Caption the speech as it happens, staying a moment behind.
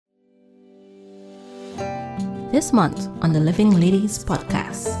This month on the Living Ladies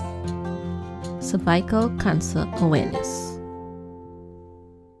podcast, cervical cancer awareness.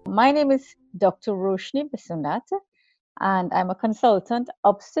 My name is Dr. Roshni Bisunat, and I'm a consultant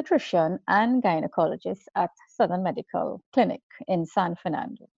obstetrician and gynecologist at Southern Medical Clinic in San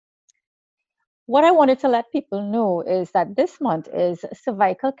Fernando. What I wanted to let people know is that this month is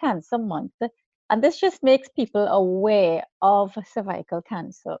Cervical Cancer Month, and this just makes people aware of cervical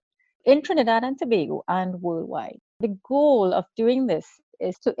cancer in Trinidad and Tobago and worldwide. The goal of doing this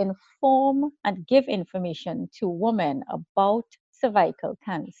is to inform and give information to women about cervical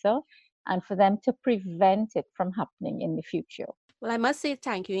cancer and for them to prevent it from happening in the future. Well, I must say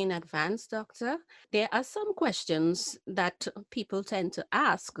thank you in advance, Doctor. There are some questions that people tend to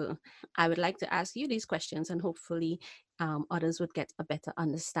ask. I would like to ask you these questions, and hopefully others would get a better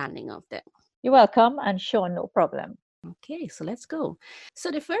understanding of them. You're welcome, and sure, no problem. Okay, so let's go. So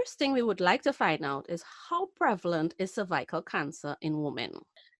the first thing we would like to find out is how prevalent is cervical cancer in women?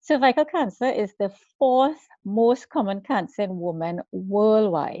 Cervical cancer is the fourth most common cancer in women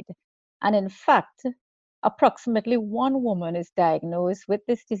worldwide. And in fact, approximately one woman is diagnosed with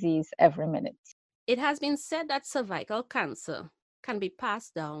this disease every minute. It has been said that cervical cancer can be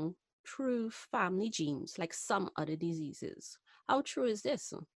passed down through family genes like some other diseases. How true is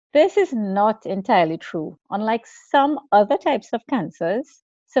this? This is not entirely true. Unlike some other types of cancers,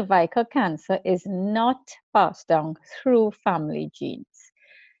 cervical cancer is not passed down through family genes.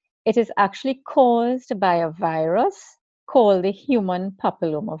 It is actually caused by a virus called the human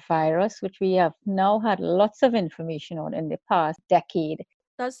papillomavirus, which we have now had lots of information on in the past decade.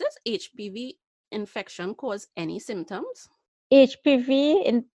 Does this HPV infection cause any symptoms?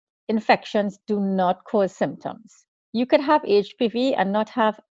 HPV infections do not cause symptoms. You could have HPV and not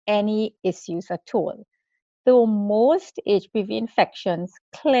have any issues at all. Though most HPV infections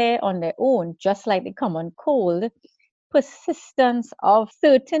clear on their own, just like the common cold, persistence of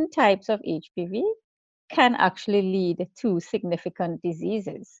certain types of HPV can actually lead to significant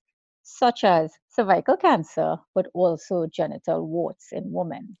diseases, such as cervical cancer, but also genital warts in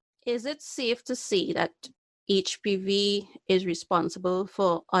women. Is it safe to say that HPV is responsible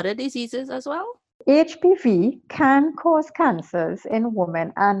for other diseases as well? HPV can cause cancers in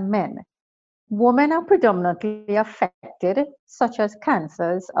women and men. Women are predominantly affected, such as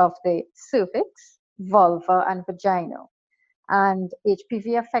cancers of the cervix, vulva, and vagina. And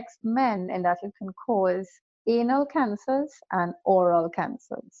HPV affects men in that it can cause anal cancers and oral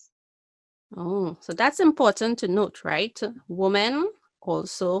cancers. Oh, so that's important to note, right? Women,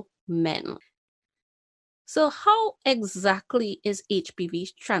 also men. So, how exactly is HPV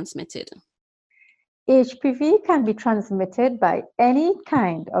transmitted? HPV can be transmitted by any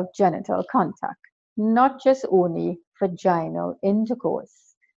kind of genital contact, not just only vaginal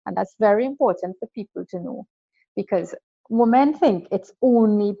intercourse. And that's very important for people to know because women think it's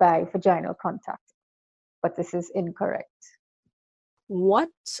only by vaginal contact, but this is incorrect. What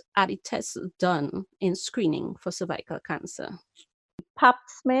are the tests done in screening for cervical cancer? Pap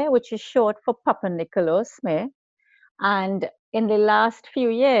smear, which is short for Papa Nicolau smear. And in the last few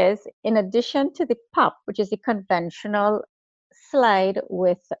years, in addition to the pap, which is the conventional slide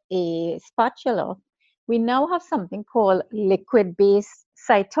with a spatula, we now have something called liquid-based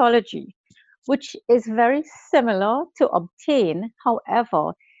cytology, which is very similar to obtain.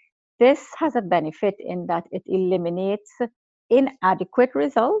 However, this has a benefit in that it eliminates inadequate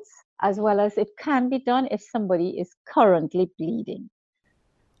results, as well as it can be done if somebody is currently bleeding.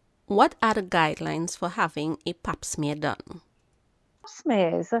 What are the guidelines for having a pap smear done?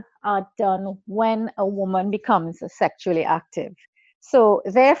 Smears are done when a woman becomes sexually active. So,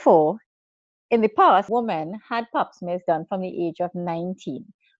 therefore, in the past, women had pap smears done from the age of 19,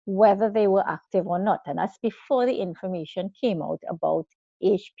 whether they were active or not. And that's before the information came out about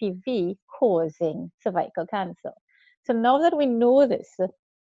HPV causing cervical cancer. So, now that we know this,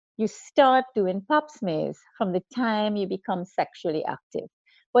 you start doing pap smears from the time you become sexually active,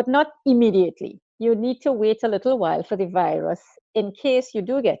 but not immediately. You need to wait a little while for the virus, in case you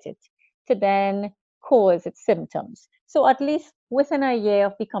do get it, to then cause its symptoms. So at least within a year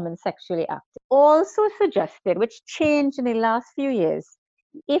of becoming sexually active. Also suggested, which changed in the last few years,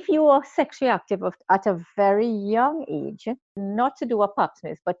 if you are sexually active at a very young age, not to do a pap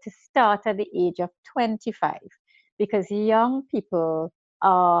smear, but to start at the age of 25, because young people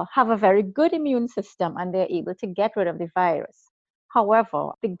have a very good immune system and they're able to get rid of the virus.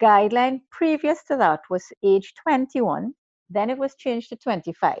 However, the guideline previous to that was age 21, then it was changed to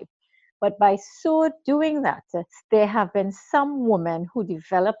 25. But by so doing that, there have been some women who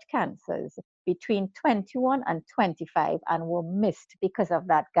developed cancers between 21 and 25 and were missed because of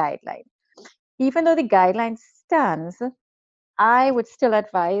that guideline. Even though the guidelines stands, I would still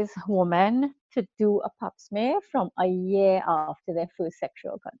advise women to do a pap smear from a year after their first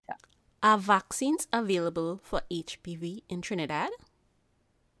sexual contact. Are vaccines available for HPV in Trinidad?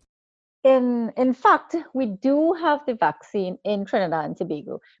 In fact, we do have the vaccine in Trinidad and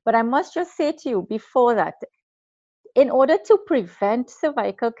Tobago. But I must just say to you before that, in order to prevent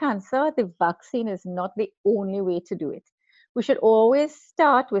cervical cancer, the vaccine is not the only way to do it. We should always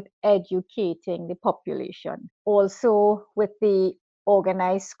start with educating the population. Also with the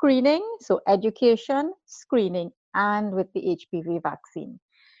organized screening, so education, screening, and with the HPV vaccine.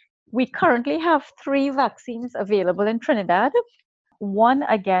 We currently have 3 vaccines available in Trinidad, one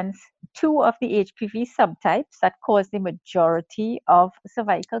against 2 of the HPV subtypes that cause the majority of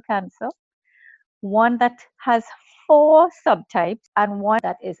cervical cancer, one that has 4 subtypes, and one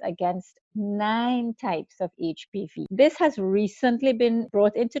that is against 9 types of HPV. This has recently been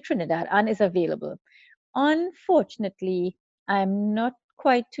brought into Trinidad and is available. Unfortunately, I'm not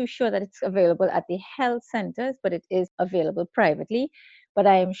quite too sure that it's available at the health centers, but it is available privately. But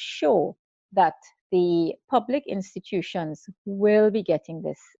I am sure that the public institutions will be getting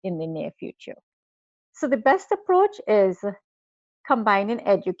this in the near future. So the best approach is combining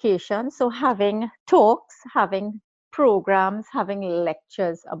education, so having talks, having programs, having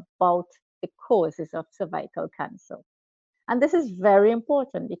lectures about the causes of cervical cancer. And this is very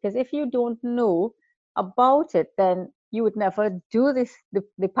important because if you don't know about it, then you would never do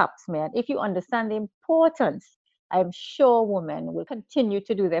the pap smear. If you understand the importance, I'm sure women will continue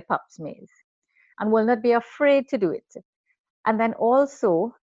to do their pap smears and will not be afraid to do it. And then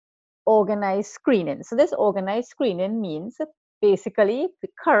also organized screening. So this organized screening means basically the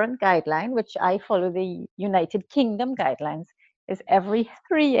current guideline, which I follow the United Kingdom guidelines, is every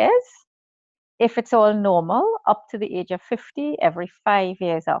 3 years. If it's all normal, up to the age of 50, every 5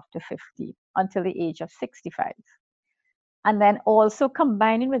 years after 50, until the age of 65. And then also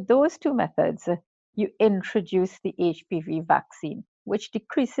combining with those 2 methods, you introduce the HPV vaccine, which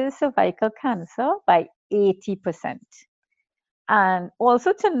decreases cervical cancer by 80%. And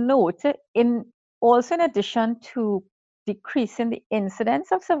also to note, in addition to decreasing the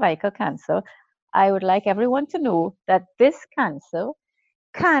incidence of cervical cancer, I would like everyone to know that this cancer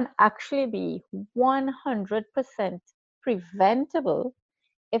can actually be 100% preventable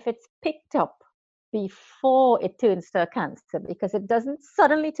if it's picked up before it turns to a cancer, because it doesn't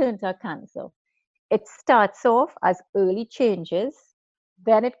suddenly turn to a cancer. It starts off as early changes,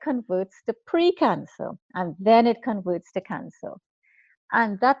 then it converts to pre-cancer, and then it converts to cancer.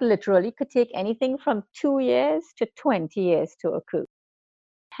 And that literally could take anything from 2 years to 20 years to occur.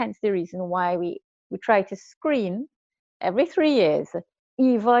 Hence the reason why we try to screen every 3 years.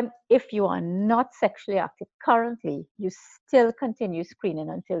 Even if you are not sexually active currently, you still continue screening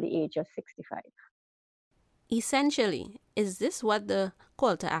until the age of 65. Essentially, is this what the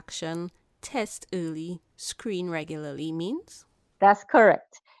call to action, test early, screen regularly means? That's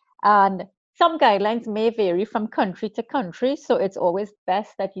correct. And some guidelines may vary from country to country, so it's always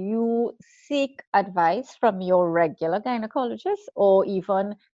best that you seek advice from your regular gynecologist or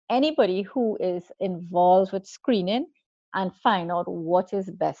even anybody who is involved with screening and find out what is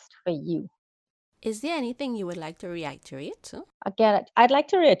best for you. Is there anything you would like to reiterate? Again, I'd like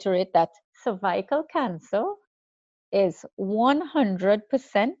to reiterate that cervical cancer is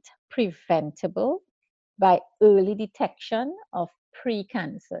 100% preventable by early detection of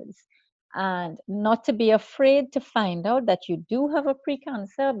precancers. And not to be afraid to find out that you do have a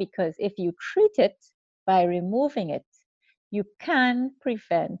precancer, because if you treat it by removing it, you can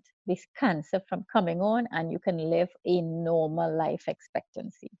prevent this cancer from coming on and you can live a normal life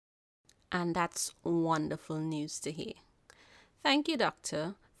expectancy. And that's wonderful news to hear. Thank you,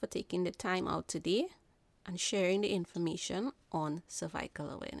 Doctor, for taking the time out today and sharing the information on cervical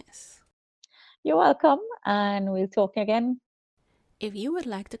awareness. You're welcome, and we'll talk again. If you would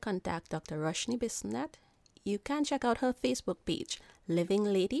like to contact Dr. Roshni Biswanath, you can check out her Facebook page, Living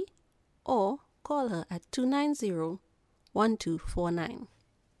Lady, or call her at 290-1249.